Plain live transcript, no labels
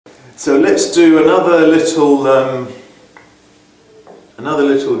So let's do another little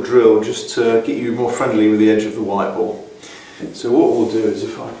drill just to get you more friendly with the edge of the white ball. So what we'll do is,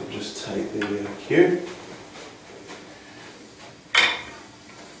 if I could just take the cue.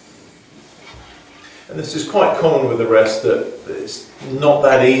 And this is quite common with the rest, that it's not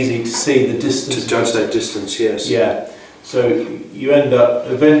that easy to see the distance. To judge that distance, yes. Yeah. So you end up,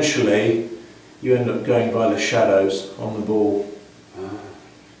 eventually, going by the shadows on the ball.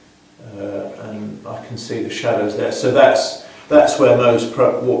 And I can see the shadows there. So that's where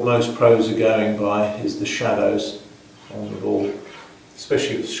what most pros are going by, is the shadows on the ball.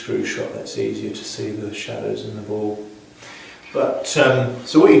 Especially with screw shot, that's easier to see the shadows in the ball. But so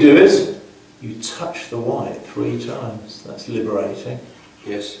what you do is you touch the white 3 times. That's liberating.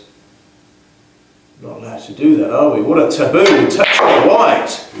 Yes. Not allowed to do that, are we? What a taboo! We touch the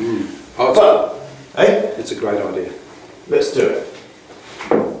white. But, hey, it's a great idea. Let's do it.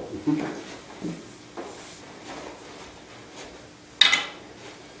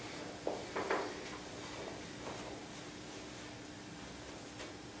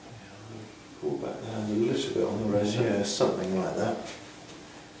 Pull back the hand a little bit on the res, yeah, something like that.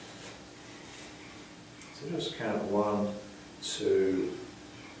 So just count 1, 2,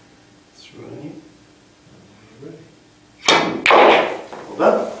 3. Well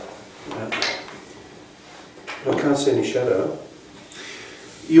done. I can't see any shadow.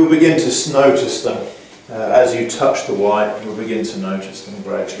 You'll begin to notice them as you touch the white. You'll begin to notice them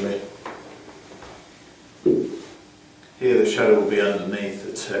gradually. Here the shadow will be underneath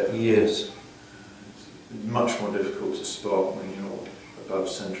the tip. Yes. It's much more difficult to spot when you're above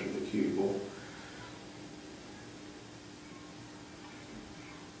centre of the cue ball.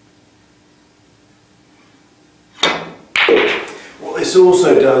 What this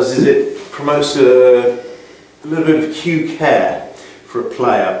also does is it promotes a little bit of cue care for a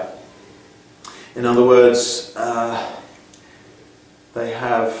player. In other words, they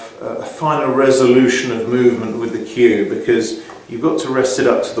have a finer resolution of movement with the cue, because you've got to rest it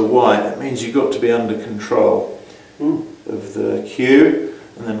up to the white. That means you've got to be under control of the cue,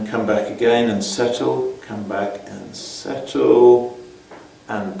 and then come back again and settle, come back and settle,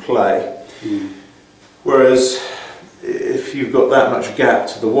 and play. Whereas if you've got that much gap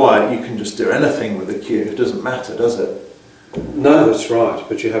to the white, you can just do anything with the cue. It doesn't matter, does it? No, that's right,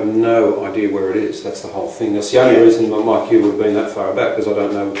 but you have no idea where it is. That's the whole thing. That's the only reason my cue would have been that far back, because I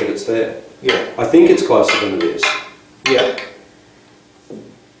don't know that it's there. Yeah. I think it's closer than it is. Yeah.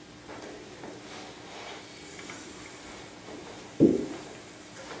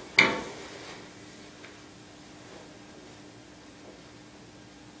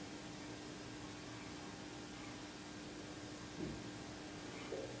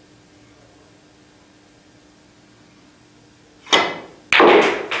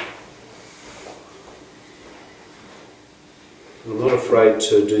 I'm not afraid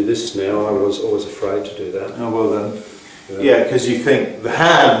to do this now. I was always afraid to do that. Oh, well then. Yeah, because you think, the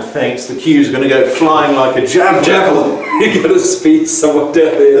hand thinks the cue's going to go flying like a javelin. You've got to speed someone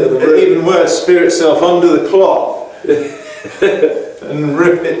down there. Even worse, spear itself under the cloth and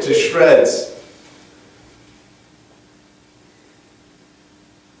rip it to shreds.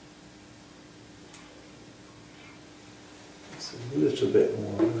 It's a little bit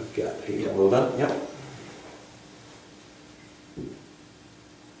more of a gap here. Well done. Yep.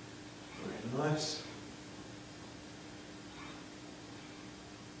 Very nice.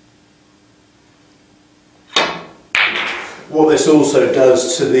 What this also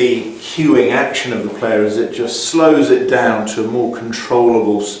does to the cueing action of the player is it just slows it down to a more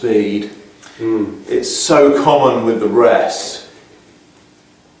controllable speed. It's so common with the rest.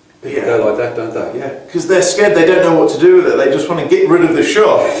 People go like that, don't they? Yeah, because they're scared, they don't know what to do with it, they just want to get rid of the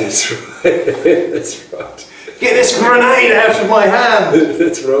shot. That's right. That's right. Get this grenade out of my hand!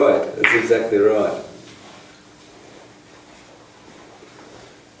 That's right. That's exactly right.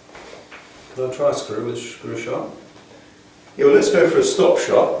 Can I try a screw shot? Yeah, well, let's go for a stop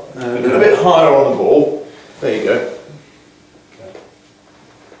shot. A little bit higher on the ball. There you go. Okay.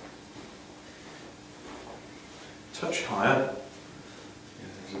 Touch higher. Yeah,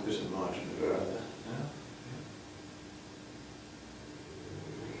 there's a bit of margin of error there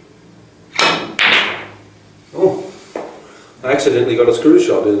now. Oh, I accidentally got a screw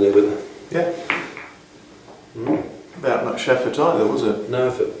shot in there, but Yeah. Without much effort either, was it? no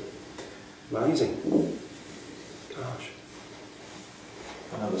effort. Amazing. Gosh.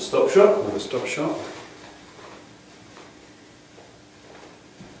 Another stop shot. Another stop shot.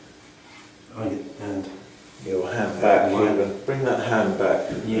 Oh, yeah. And Your hand back, Mine. even. Bring that hand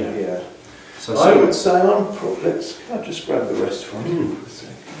back. Yeah. Yeah. so I would say can I just grab the rest from you for a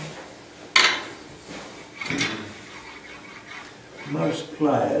second? most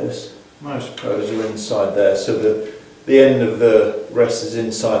players, most pros are inside there, so the end of the rest is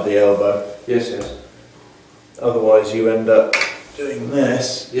inside the elbow. Yes, yes. Otherwise you end up doing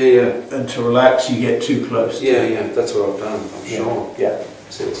this, Yeah, yeah. and to relax you get too close. Yeah, yeah, that's what I've done, I'm sure. Yeah,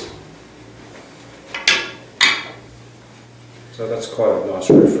 that's it. So that's quite a nice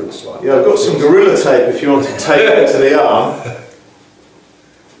reference. Like Yeah, I've got some Gorilla Tape if you want to tape it to the arm.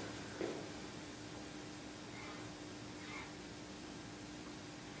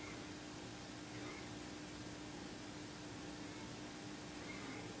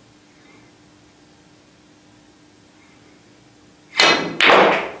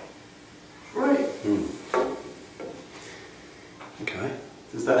 Great. Okay.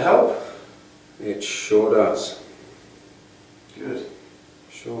 Does that help? It sure does. Good.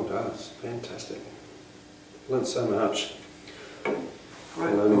 Sure does. Fantastic. Learned so much.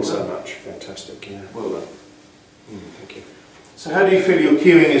 Great. Learning Well so done. much. Fantastic, yeah. Well done. Thank you. So how do you feel your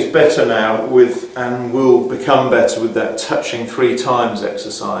cueing is better now with, and will become better with that touching 3 times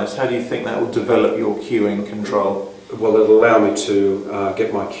exercise? How do you think that will develop your cueing control? Well, it'll allow me to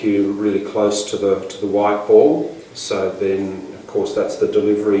get my cue really close to the white ball. So then, of course, that's the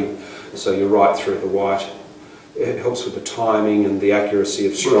delivery. So you're right through the white. It helps with the timing and the accuracy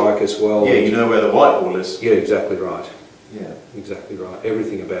of strike as well. Yeah, you know where the white ball is. Yeah, exactly right. Yeah. Exactly right.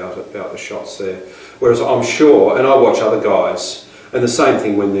 Everything about it, about the shots there. Whereas I'm sure, and I watch other guys, and the same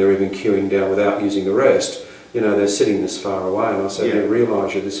thing when they're even cueing down without using the rest. You know, they're sitting this far away, and I say, Yeah. "You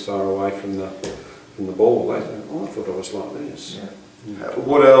realise you're this far away from the ball." They go, "Oh, I thought I was like this." Yeah.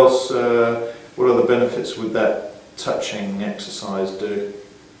 What else? What other benefits would that touching exercise do?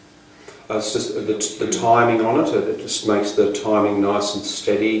 It's just the timing on it. It just makes the timing nice and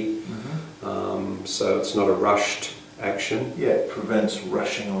steady. So it's not a rushed action. Yeah, it prevents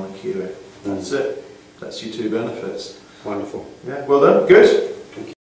rushing on a cue. That's it. That's your 2 benefits. Wonderful. Yeah. Well done. Good.